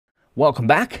Welcome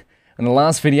back. In the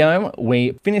last video,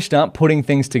 we finished up putting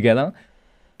things together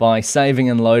by saving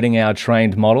and loading our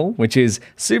trained model, which is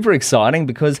super exciting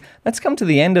because that's come to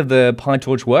the end of the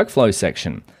PyTorch workflow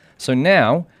section. So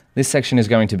now this section is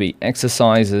going to be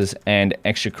exercises and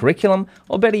extracurriculum,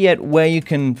 or better yet, where you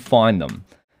can find them.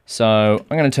 So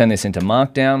I'm going to turn this into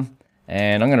Markdown,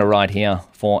 and I'm going to write here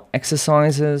for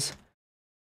exercises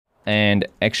and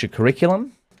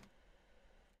extracurriculum,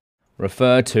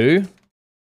 refer to.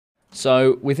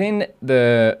 So within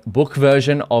the book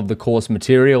version of the course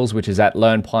materials, which is at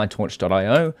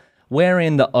learnpytorch.io, we're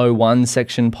in the 01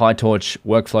 section, PyTorch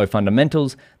Workflow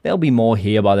Fundamentals. There'll be more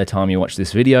here by the time you watch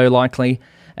this video, likely.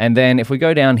 And then if we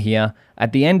go down here,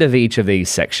 at the end of each of these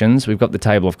sections, we've got the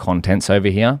table of contents over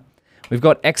here. We've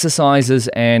got exercises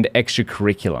and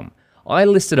extracurriculum. I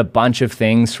listed a bunch of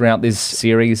things throughout this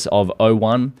series of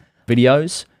 01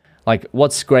 videos, like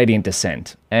what's gradient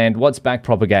descent and what's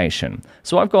backpropagation.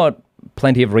 So I've got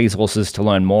plenty of resources to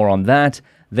learn more on that.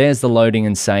 There's the loading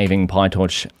and saving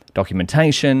PyTorch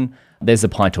documentation. There's the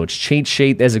PyTorch cheat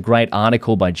sheet. There's a great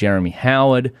article by Jeremy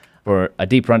Howard for a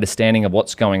deeper understanding of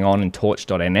what's going on in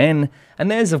torch.nn.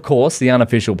 And there's, of course, the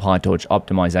unofficial PyTorch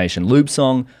optimization loop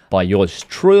song by yours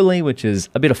truly, which is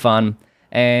a bit of fun.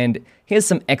 And here's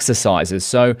some exercises.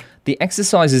 So the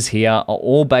exercises here are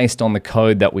all based on the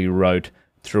code that we wrote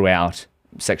throughout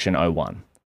section 01.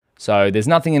 So there's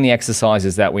nothing in the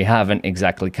exercises that we haven't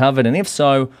exactly covered, and if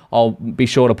so, I'll be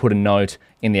sure to put a note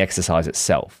in the exercise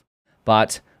itself.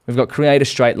 But we've got create a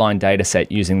straight line data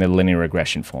set using the linear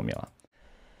regression formula,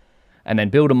 and then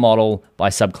build a model by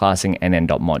subclassing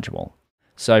nn.module.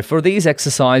 So for these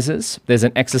exercises, there's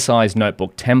an exercise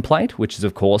notebook template, which is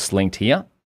of course linked here,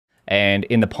 and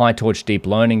in the PyTorch Deep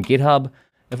Learning GitHub,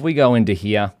 if we go into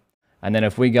here, and then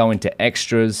if we go into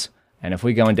extras, and if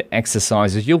we go into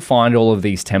exercises, you'll find all of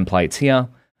these templates here.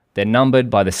 They're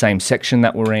numbered by the same section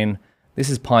that we're in. This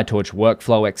is PyTorch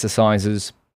workflow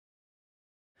exercises.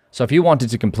 So if you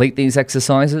wanted to complete these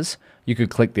exercises, you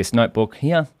could click this notebook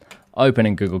here, open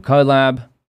in Google Colab.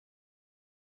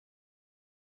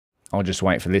 I'll just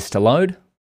wait for this to load.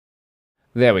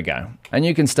 There we go. And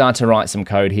you can start to write some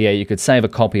code here. You could save a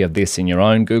copy of this in your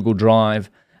own Google Drive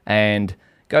and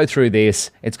go through this.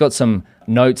 It's got some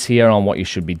notes here on what you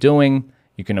should be doing.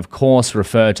 You can, of course,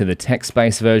 refer to the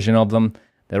text-based version of them.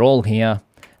 They're all here.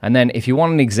 And then if you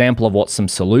want an example of what some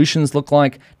solutions look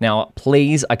like, now,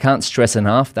 please, I can't stress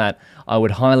enough that I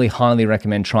would highly, highly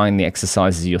recommend trying the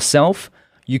exercises yourself.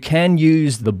 You can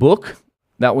use the book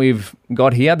that we've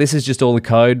got here. This is just all the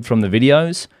code from the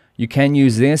videos. You can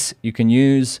use this. You can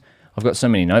use, I've got so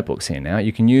many notebooks here now.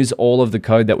 You can use all of the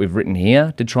code that we've written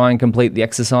here to try and complete the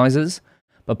exercises.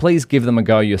 But please give them a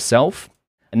go yourself.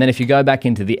 And then if you go back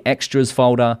into the extras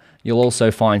folder, you'll also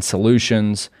find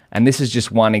solutions. And this is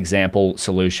just one example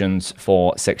solutions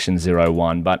for section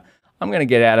 01. But I'm going to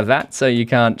get out of that so you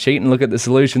can't cheat and look at the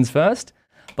solutions first.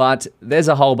 But there's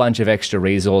a whole bunch of extra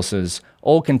resources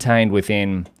all contained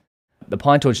within the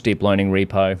PyTorch Deep Learning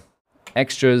repo,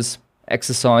 extras,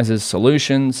 exercises,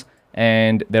 solutions,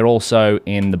 and they're also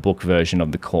in the book version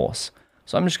of the course.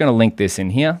 So I'm just going to link this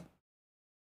in here.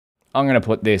 I'm going to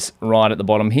put this right at the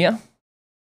bottom here.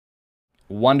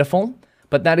 Wonderful.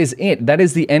 But that is it. That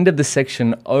is the end of the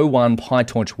section 01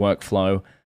 PyTorch workflow.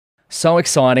 So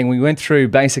exciting. We went through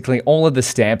basically all of the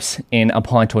steps in a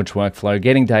PyTorch workflow,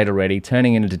 getting data ready,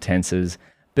 turning it into tensors,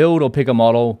 build or pick a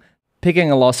model,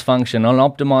 picking a loss function, an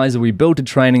optimizer, we built a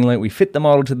training loop, we fit the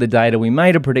model to the data, we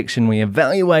made a prediction, we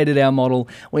evaluated our model,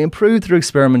 we improved through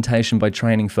experimentation by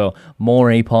training for more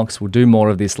epochs, we'll do more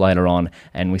of this later on,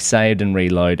 and we saved and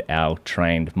reload our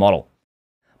trained model.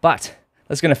 But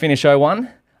that's going to finish 01.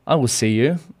 I will see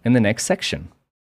you in the next section.